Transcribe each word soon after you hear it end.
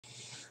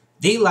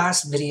The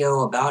last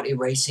video about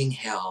erasing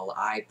hell,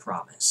 I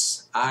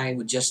promise. I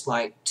would just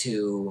like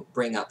to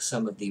bring up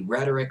some of the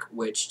rhetoric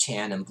which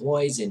Chan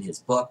employs in his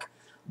book,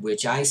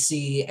 which I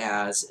see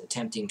as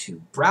attempting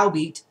to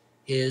browbeat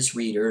his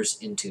readers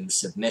into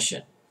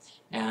submission,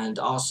 and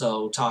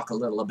also talk a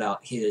little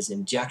about his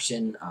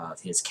injection of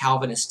his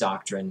Calvinist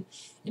doctrine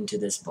into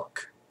this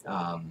book.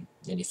 And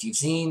if you've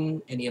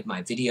seen any of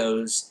my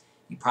videos,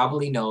 you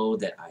probably know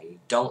that I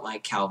don't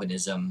like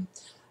Calvinism.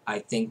 I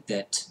think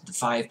that the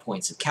 5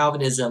 points of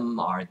Calvinism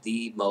are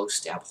the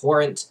most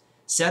abhorrent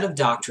set of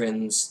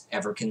doctrines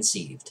ever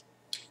conceived.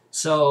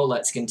 So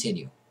let's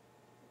continue.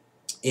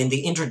 In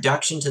the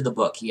introduction to the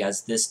book, he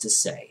has this to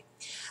say: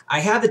 I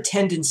have a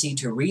tendency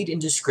to read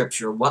into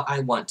Scripture what I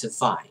want to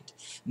find.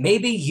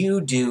 Maybe you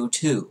do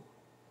too.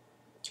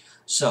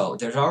 So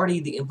there's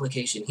already the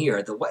implication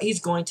here that what he's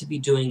going to be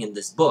doing in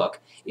this book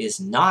is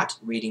not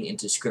reading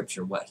into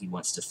Scripture what he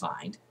wants to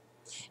find,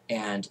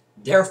 and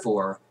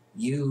therefore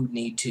you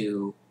need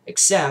to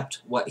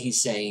accept what he's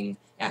saying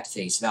at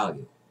face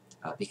value,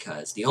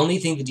 because the only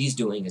thing that he's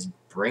doing is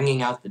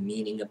bringing out the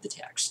meaning of the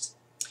text.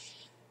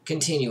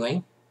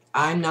 Continuing,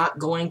 I'm not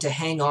going to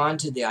hang on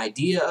to the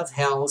idea of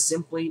hell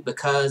simply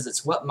because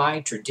it's what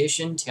my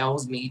tradition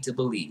tells me to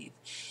believe,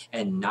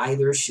 and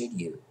neither should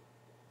you.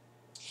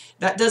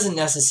 That doesn't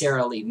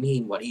necessarily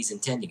mean what he's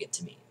intending it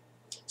to mean.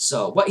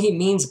 So what he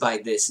means by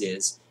this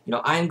is,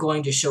 I'm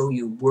going to show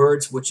you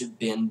words which have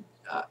been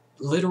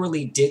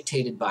literally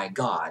dictated by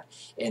God,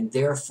 and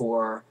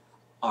therefore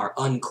are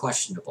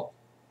unquestionable.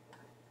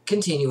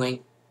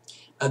 Continuing,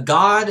 a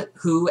God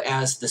who,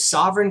 as the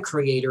sovereign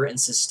creator and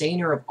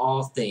sustainer of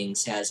all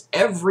things, has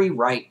every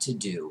right to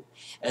do,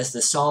 as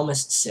the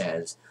psalmist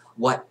says,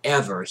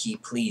 whatever he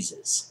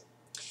pleases.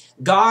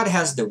 God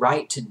has the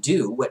right to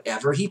do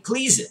whatever he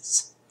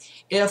pleases.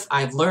 If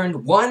I've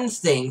learned one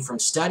thing from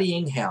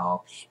studying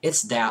hell,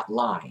 it's that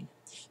line.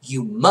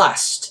 You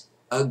must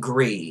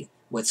agree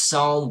with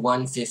Psalm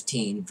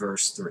 115,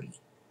 verse 3.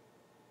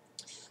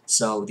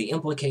 So the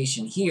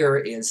implication here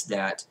is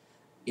that,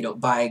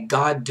 by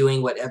God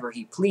doing whatever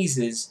he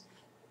pleases,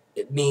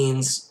 it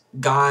means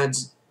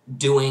God's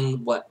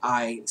doing what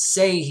I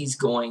say he's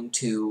going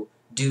to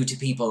do to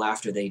people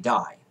after they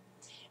die.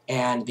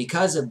 And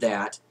because of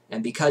that,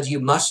 and because you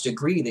must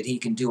agree that he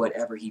can do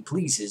whatever he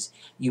pleases,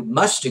 you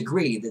must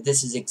agree that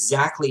this is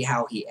exactly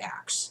how he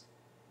acts.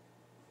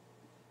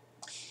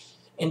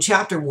 In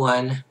chapter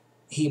 1,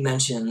 he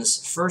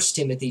mentions 1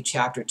 Timothy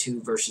chapter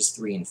 2, verses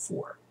 3 and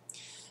 4.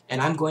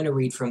 And I'm going to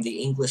read from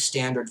the English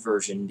Standard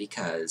Version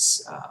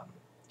because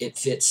it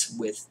fits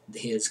with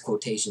his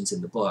quotations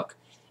in the book.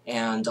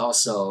 And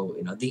also,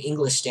 the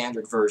English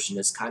Standard Version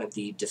is kind of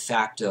the de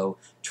facto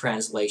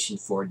translation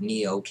for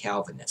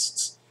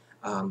neo-Calvinists.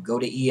 Go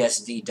to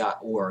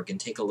esv.org and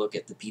take a look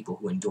at the people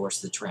who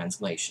endorse the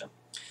translation.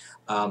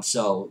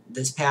 So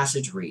this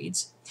passage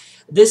reads,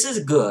 This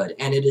is good,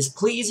 and it is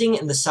pleasing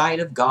in the sight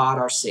of God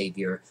our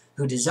Savior,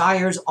 who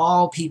desires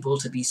all people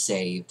to be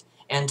saved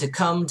and to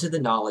come to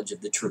the knowledge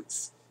of the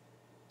truth.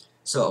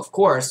 So, of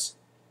course,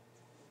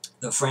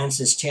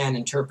 Francis Chan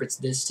interprets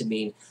this to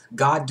mean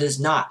God does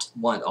not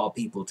want all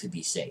people to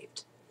be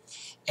saved.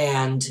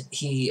 And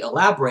he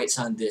elaborates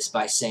on this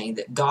by saying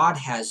that God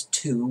has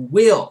two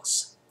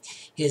wills,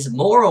 his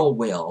moral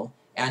will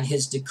and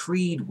his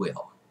decreed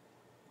will.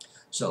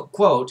 So,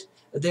 quote,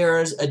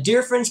 there's a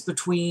difference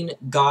between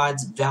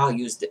God's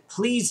values that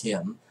please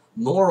him,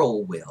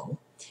 moral will,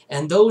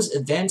 and those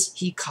events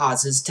he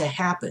causes to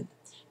happen,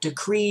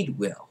 decreed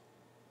will.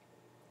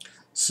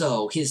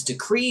 So his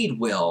decreed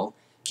will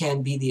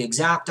can be the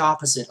exact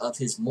opposite of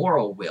his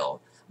moral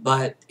will,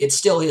 but it's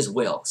still his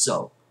will,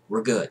 so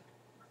we're good.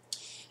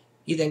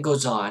 He then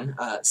goes on,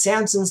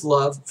 Samson's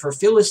love for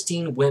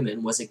Philistine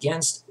women was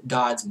against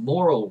God's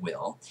moral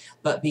will,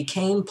 but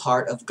became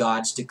part of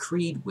God's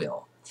decreed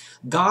will.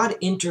 God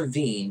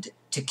intervened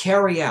to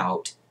carry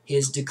out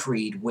his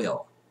decreed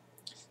will.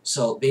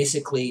 So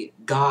basically,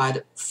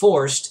 God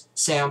forced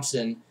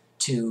Samson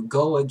to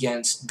go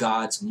against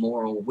God's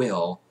moral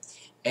will,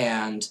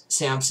 and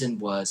Samson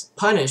was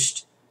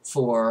punished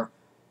for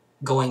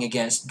going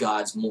against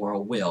God's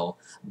moral will,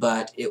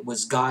 but it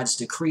was God's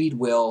decreed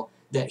will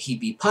that he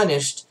be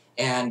punished,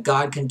 and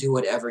God can do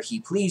whatever he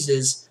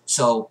pleases,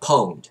 so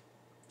pwned.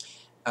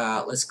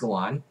 Let's go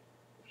on.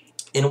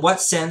 In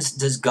what sense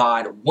does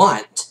God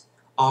want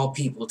all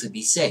people to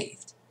be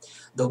saved?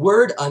 The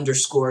word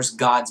underscores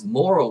God's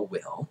moral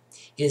will,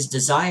 his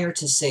desire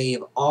to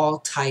save all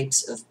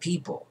types of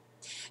people.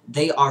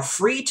 They are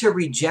free to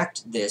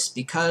reject this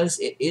because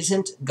it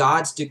isn't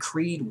God's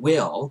decreed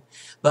will,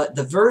 but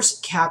the verse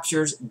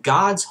captures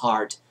God's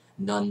heart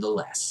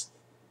nonetheless.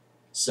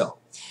 So,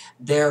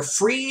 they're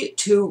free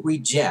to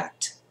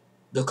reject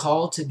the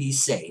call to be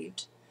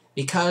saved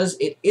because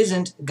it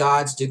isn't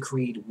God's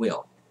decreed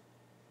will.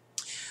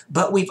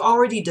 But we've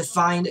already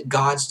defined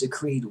God's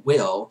decreed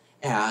will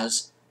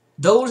as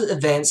those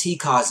events he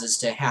causes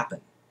to happen.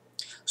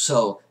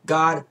 So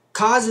God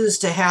causes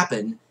to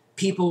happen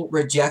people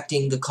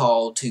rejecting the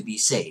call to be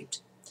saved.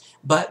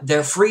 But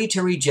they're free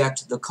to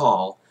reject the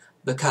call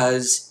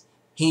because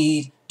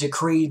he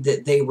decreed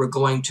that they were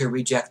going to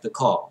reject the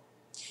call.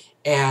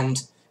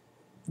 And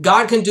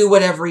God can do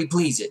whatever he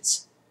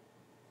pleases.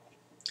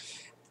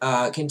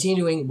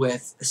 Continuing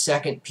with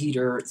 2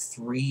 Peter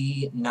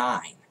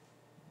 3:9.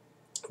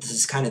 This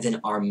is kind of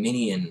an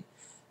Arminian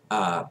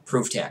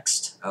proof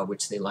text,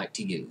 which they like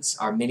to use.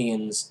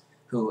 Arminians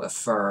who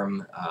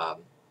affirm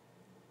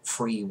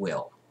free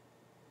will.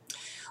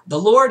 The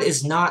Lord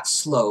is not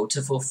slow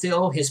to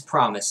fulfill his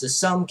promise, as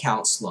some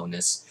count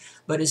slowness,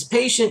 but is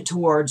patient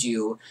towards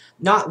you,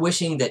 not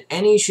wishing that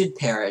any should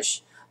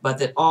perish, but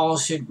that all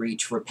should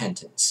reach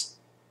repentance.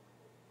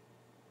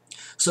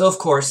 So, of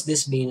course,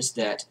 this means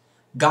that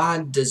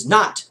God does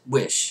not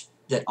wish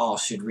that all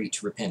should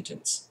reach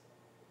repentance.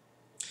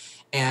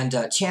 And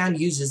Chan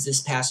uses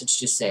this passage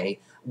to say,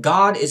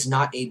 God is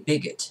not a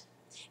bigot.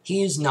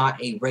 He is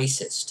not a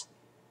racist.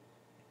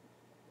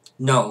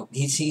 No,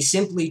 he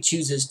simply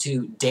chooses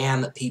to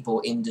damn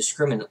people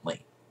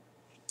indiscriminately.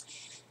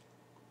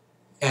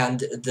 And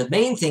the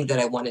main thing that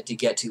I wanted to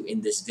get to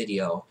in this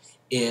video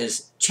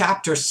is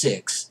chapter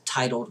 6,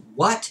 titled,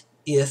 What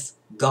If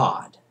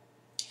God?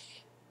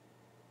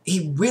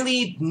 He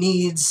really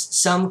needs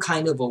some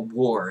kind of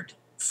award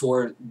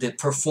for the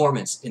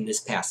performance in this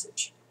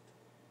passage.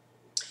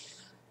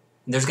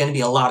 There's going to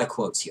be a lot of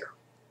quotes here.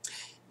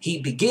 He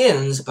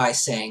begins by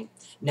saying,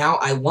 now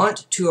I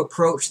want to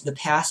approach the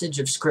passage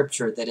of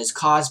Scripture that has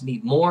caused me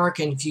more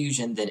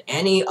confusion than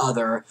any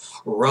other,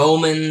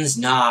 Romans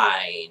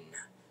 9.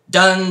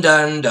 Dun,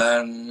 dun,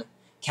 dun.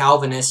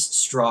 Calvinist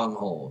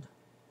stronghold.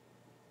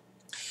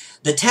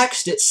 The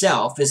text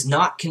itself is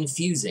not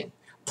confusing.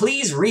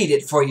 Please read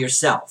it for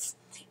yourself.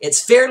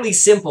 It's fairly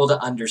simple to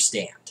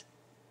understand.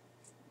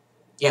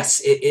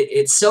 Yes,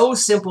 it's so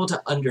simple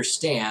to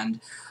understand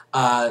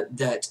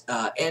that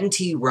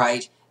N.T.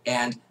 Wright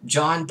and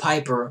John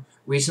Piper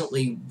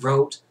recently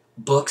wrote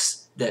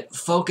books that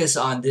focus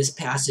on this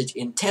passage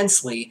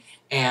intensely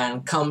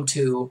and come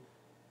to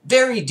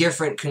very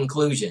different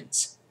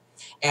conclusions.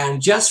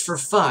 And just for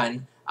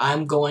fun,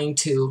 I'm going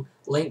to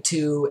link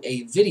to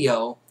a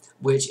video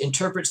which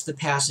interprets the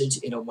passage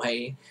in a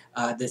way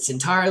that's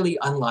entirely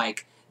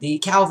unlike the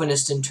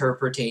Calvinist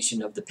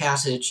interpretation of the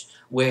passage,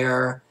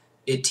 where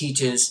it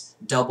teaches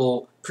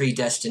double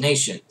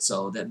predestination.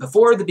 So that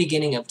before the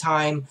beginning of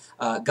time,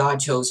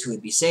 God chose who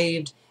would be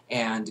saved,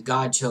 and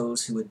God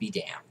chose who would be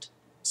damned.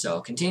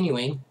 So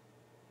continuing,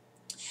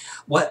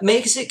 what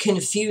makes it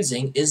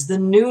confusing is the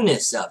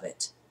newness of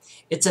it.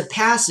 It's a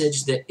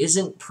passage that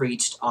isn't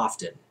preached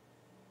often.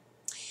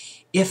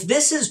 If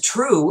this is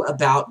true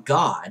about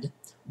God,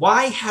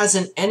 why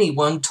hasn't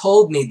anyone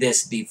told me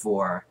this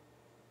before?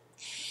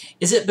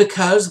 Is it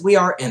because we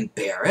are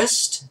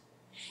embarrassed?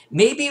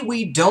 Maybe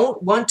we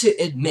don't want to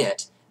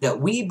admit that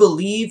we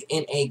believe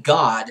in a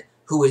God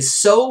who is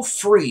so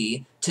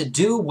free to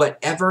do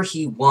whatever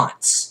he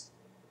wants.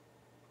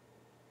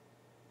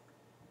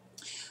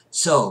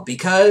 So,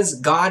 because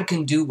God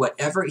can do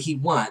whatever he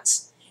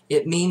wants,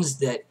 it means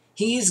that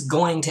he's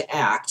going to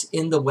act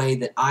in the way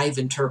that I've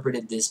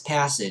interpreted this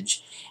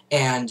passage,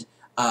 and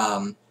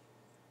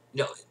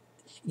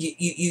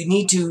you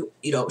need to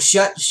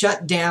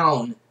shut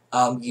down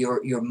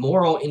your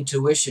moral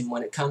intuition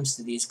when it comes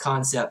to these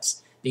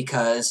concepts,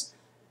 because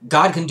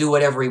God can do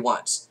whatever he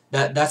wants.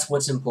 That's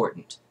what's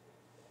important.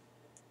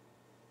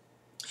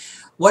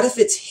 What if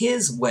it's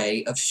his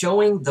way of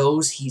showing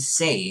those he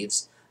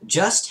saves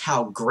just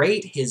how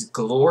great his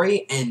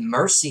glory and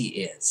mercy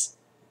is?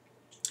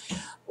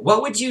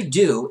 What would you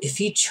do if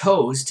he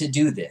chose to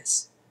do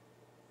this?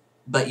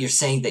 But you're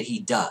saying that he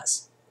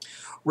does.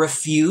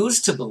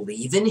 Refuse to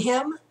believe in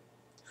him?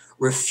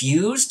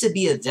 Refuse to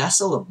be a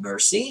vessel of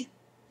mercy?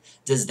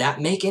 Does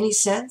that make any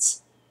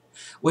sense?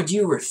 Would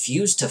you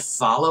refuse to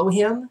follow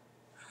him?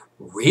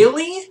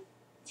 Really?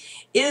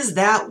 Is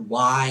that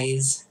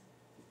wise?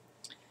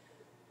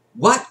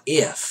 What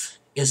if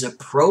is a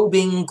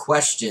probing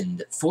question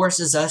that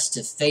forces us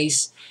to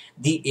face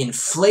the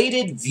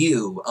inflated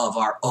view of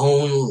our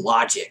own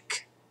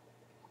logic.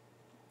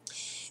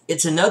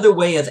 It's another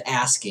way of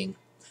asking,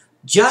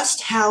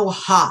 just how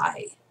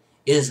high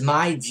is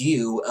my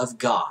view of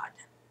God?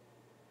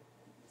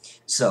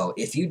 So,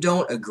 if you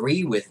don't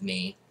agree with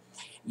me,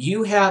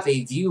 you have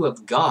a view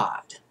of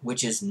God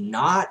which is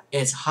not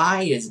as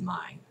high as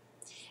mine,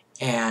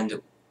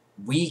 and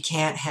we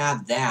can't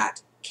have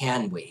that,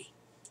 can we?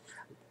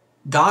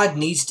 God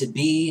needs to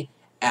be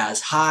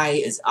as high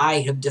as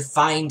I have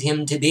defined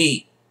him to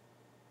be.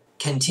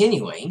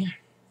 Continuing,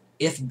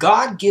 if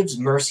God gives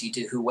mercy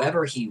to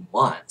whoever he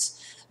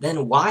wants,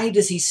 then why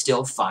does he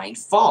still find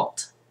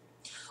fault?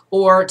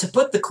 Or, to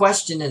put the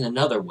question in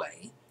another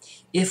way,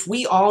 if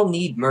we all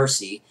need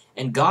mercy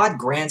and God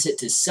grants it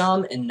to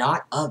some and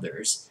not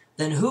others,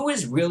 then who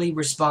is really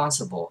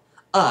responsible,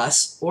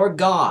 us or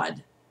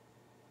God?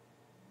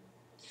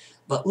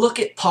 But look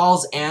at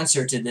Paul's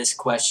answer to this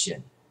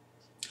question.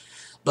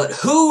 But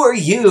who are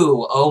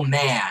you, O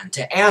man,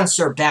 to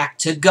answer back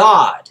to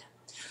God?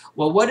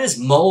 Well, what does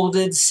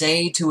molded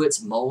say to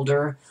its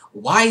molder?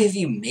 Why have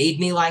you made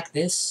me like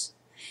this?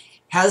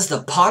 Has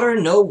the potter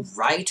no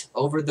right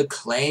over the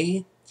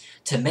clay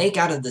to make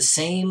out of the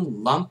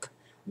same lump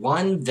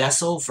one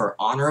vessel for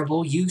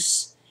honorable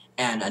use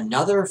and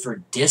another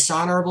for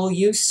dishonorable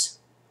use?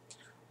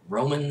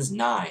 Romans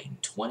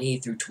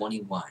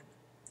 9:20-21.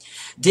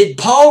 Did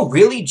Paul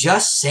really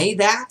just say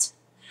that?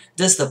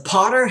 Does the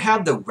potter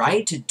have the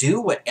right to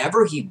do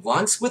whatever he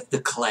wants with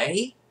the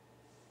clay?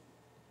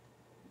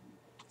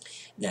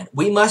 Then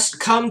we must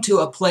come to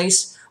a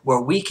place where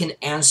we can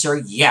answer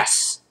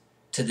yes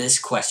to this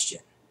question.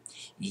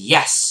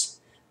 Yes,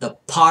 the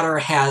potter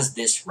has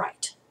this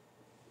right.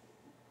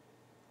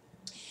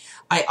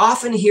 I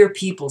often hear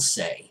people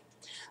say,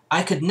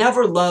 I could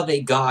never love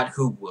a God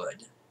who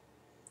would.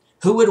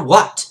 Who would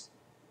what?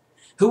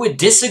 Who would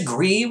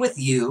disagree with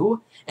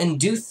you and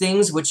do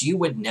things which you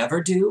would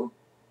never do?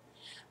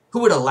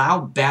 Who would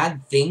allow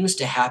bad things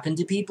to happen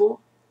to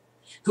people?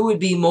 Who would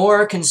be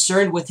more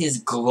concerned with his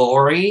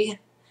glory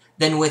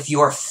than with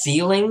your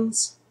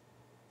feelings?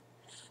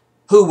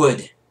 Who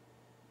would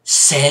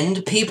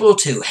send people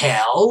to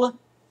hell?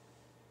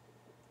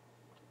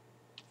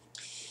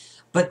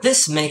 But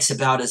this makes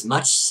about as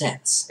much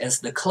sense as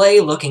the clay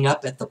looking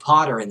up at the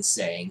potter and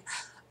saying,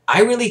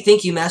 I really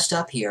think you messed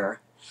up here.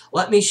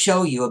 Let me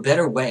show you a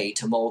better way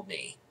to mold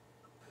me.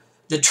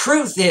 The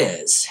truth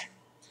is,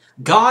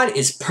 God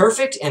is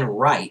perfect and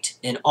right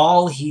in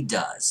all he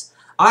does.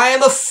 I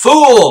am a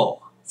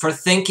fool for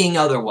thinking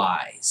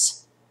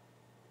otherwise.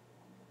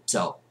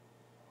 So,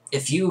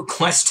 if you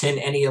question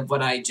any of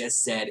what I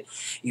just said,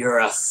 you're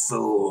a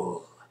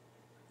fool.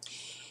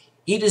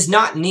 He does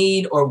not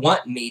need or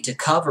want me to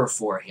cover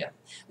for him.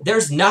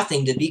 There's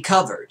nothing to be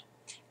covered.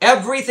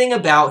 Everything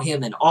about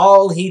him and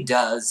all he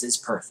does is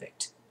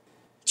perfect.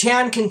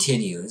 Chan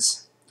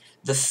continues,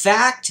 the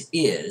fact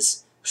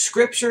is,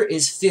 Scripture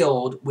is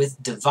filled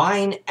with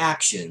divine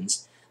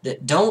actions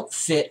that don't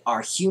fit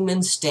our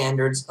human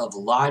standards of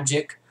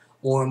logic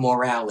or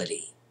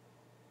morality.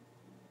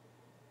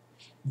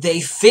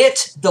 They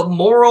fit the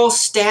moral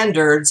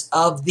standards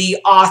of the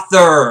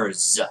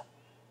authors.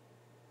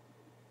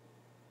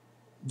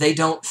 They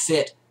don't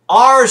fit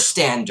our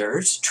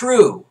standards,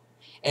 true.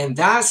 And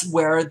that's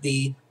where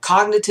the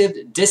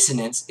cognitive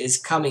dissonance is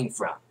coming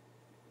from,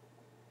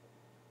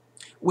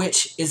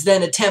 which is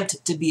then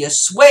attempted to be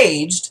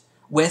assuaged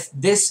with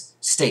this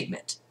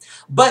statement.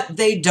 But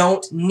they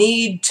don't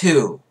need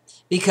to,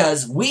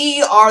 because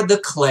we are the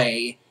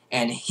clay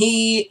and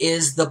he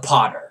is the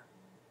potter.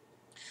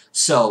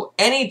 So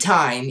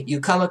anytime you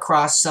come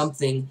across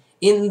something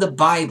in the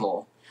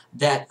Bible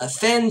that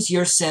offends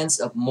your sense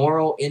of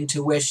moral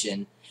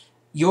intuition,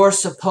 you're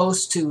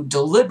supposed to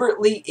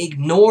deliberately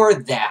ignore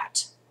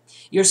that.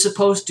 You're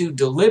supposed to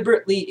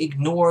deliberately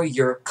ignore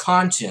your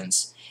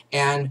conscience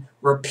and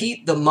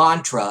repeat the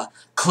mantra,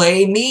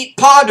 clay meet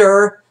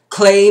potter,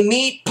 clay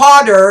meet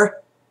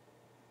potter.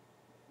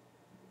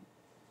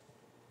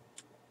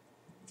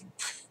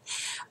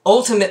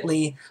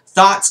 Ultimately,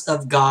 thoughts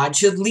of God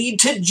should lead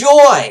to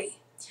joy,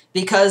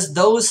 because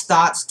those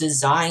thoughts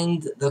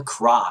designed the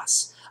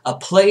cross, a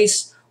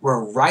place where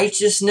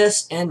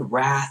righteousness and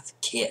wrath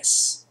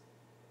kiss.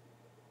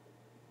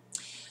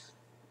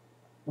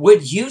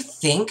 Would you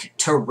think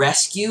to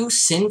rescue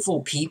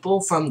sinful people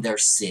from their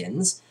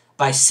sins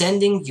by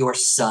sending your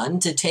son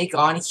to take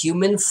on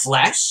human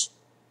flesh?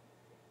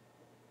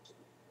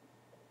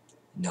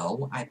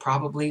 No, I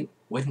probably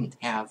wouldn't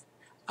have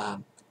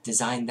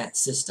designed that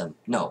system.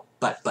 No,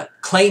 but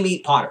clay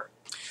meet potter.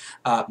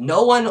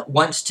 No one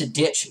wants to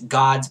ditch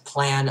God's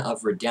plan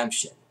of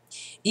redemption,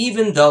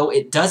 even though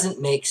it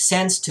doesn't make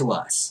sense to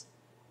us.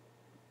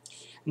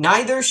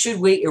 Neither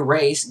should we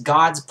erase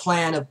God's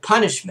plan of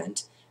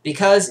punishment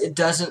because it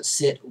doesn't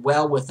sit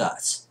well with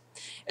us.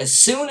 As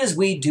soon as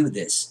we do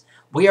this,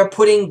 we are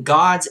putting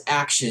God's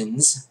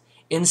actions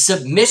in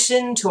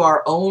submission to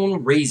our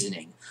own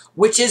reasoning,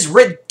 which is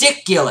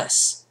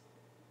ridiculous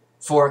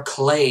for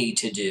clay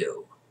to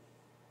do.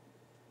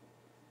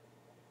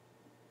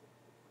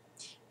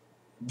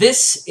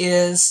 This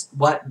is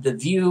what the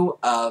view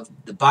of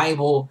the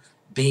Bible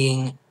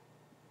being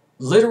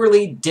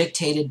literally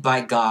dictated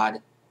by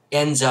God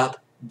ends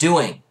up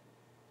doing.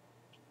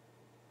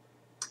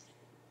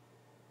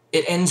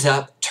 It ends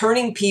up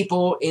turning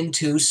people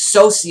into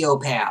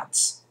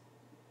sociopaths.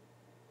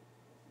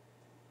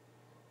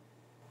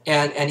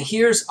 And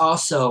here's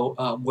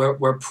also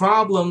where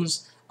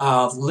problems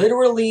of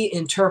literally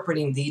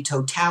interpreting the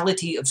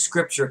totality of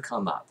Scripture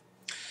come up.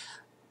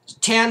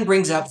 Chan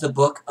brings up the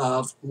book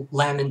of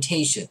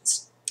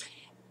Lamentations,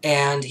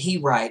 and he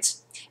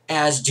writes,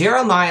 as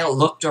Jeremiah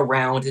looked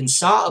around and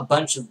saw a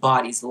bunch of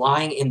bodies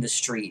lying in the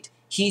street,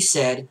 he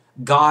said,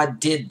 God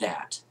did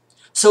that.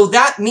 So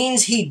that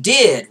means he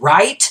did,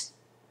 right?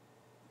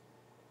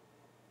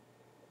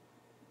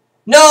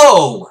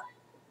 No!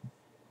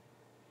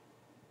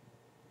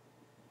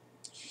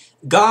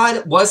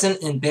 God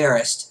wasn't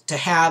embarrassed to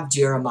have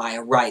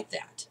Jeremiah write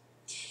that.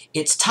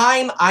 It's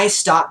time I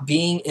stop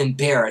being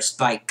embarrassed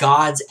by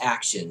God's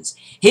actions.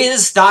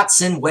 His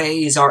thoughts and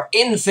ways are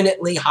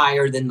infinitely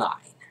higher than mine.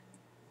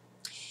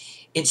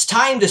 It's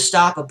time to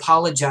stop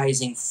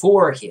apologizing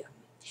for him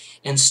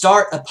and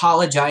start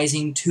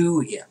apologizing to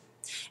him.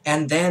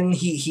 And then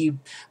he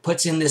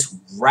puts in this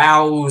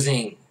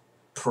rousing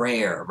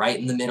prayer right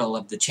in the middle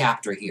of the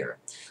chapter here.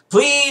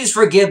 Please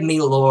forgive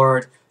me,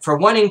 Lord, for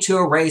wanting to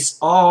erase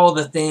all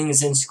the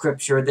things in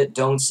Scripture that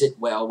don't sit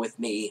well with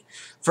me.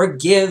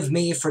 Forgive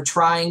me for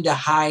trying to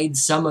hide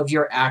some of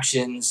your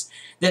actions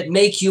that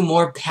make you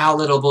more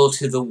palatable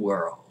to the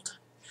world.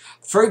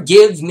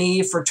 Forgive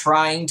me for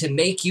trying to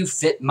make you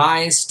fit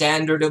my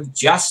standard of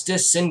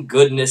justice and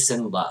goodness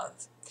and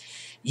love.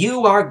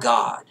 You are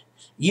God.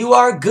 You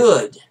are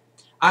good.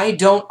 I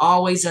don't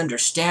always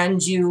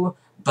understand you,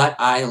 but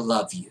I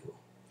love you.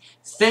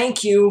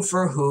 Thank you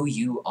for who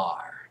you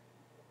are.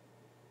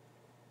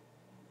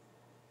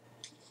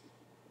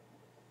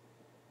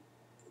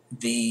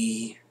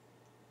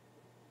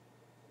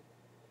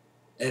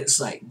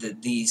 It's like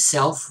the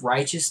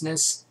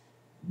self-righteousness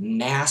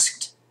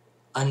masked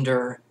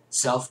under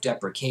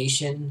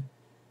self-deprecation,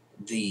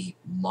 the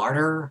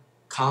martyr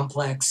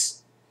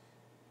complex,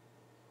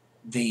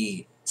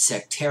 the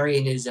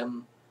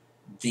sectarianism,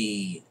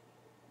 the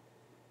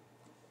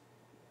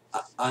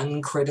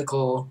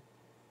uncritical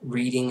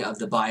reading of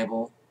the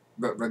Bible,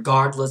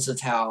 regardless of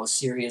how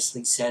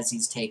seriously says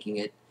he's taking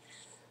it,